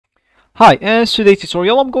Hi, in today's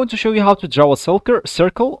tutorial, I'm going to show you how to draw a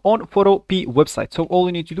circle on Photopea website. So all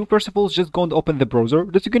you need to do, first of all, is just go and open the browser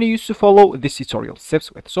that you're going to use to follow this tutorial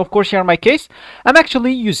steps with. So of course, here in my case, I'm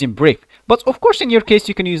actually using Brave. But of course, in your case,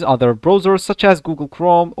 you can use other browsers such as Google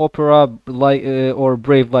Chrome, Opera, or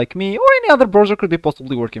Brave like me, or any other browser could be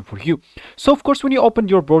possibly working for you. So of course, when you open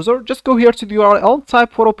your browser, just go here to the URL,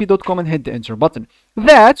 type photopea.com and hit the enter button.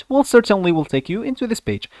 That will certainly take you into this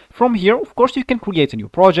page. From here, of course, you can create a new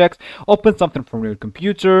project, open something from your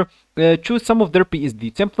computer, choose some of their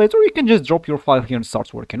PSD templates, or you can just drop your file here and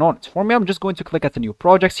start working on it. For me, I'm just going to click at the new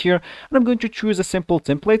projects here, and I'm going to choose a simple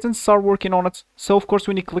template and start working on it. So, of course,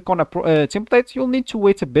 when you click on a template, you'll need to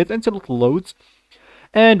wait a bit until it loads.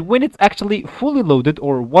 And when it's actually fully loaded,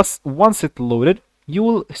 or once it's loaded, you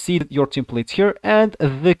will see your template here and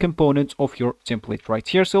the components of your template right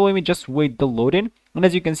here. So let me just wait the loading. And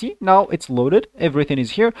as you can see, now it's loaded. Everything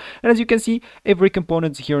is here. And as you can see, every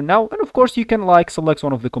component is here now. And of course, you can select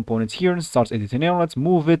one of the components here and start editing on it,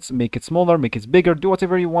 move it, make it smaller, make it bigger, do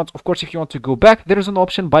whatever you want. Of course, if you want to go back, there is an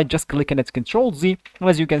option by just clicking at Control Z. And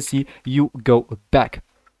as you can see, you go back.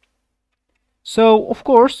 So of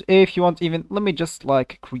course, if you want even, let me just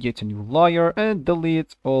create a new layer and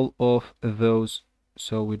delete all of those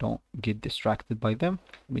so we don't get distracted by them.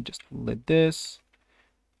 Let me just delete this.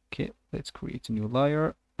 Okay, let's create a new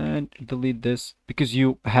layer and delete this because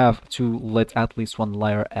you have to let at least one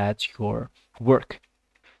layer add your work.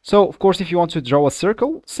 So of course, if you want to draw a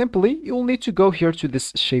circle, simply you'll need to go here to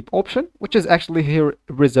this shape option, which is actually here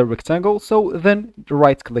is a rectangle. So then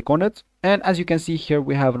right click on it. And as you can see here,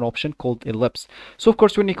 we have an option called ellipse. So of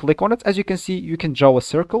course, when you click on it, as you can see, you can draw a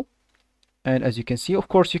circle. And as you can see, of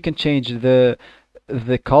course, you can change the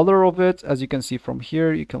color of it. As you can see from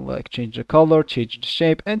here, you can change the color, change the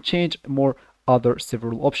shape, and change more other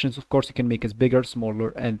several options. Of course, you can make it bigger, smaller,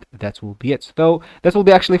 and that will be it. So that will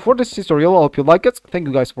be actually for this tutorial. I hope you like it. Thank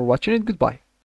you guys for watching, and goodbye.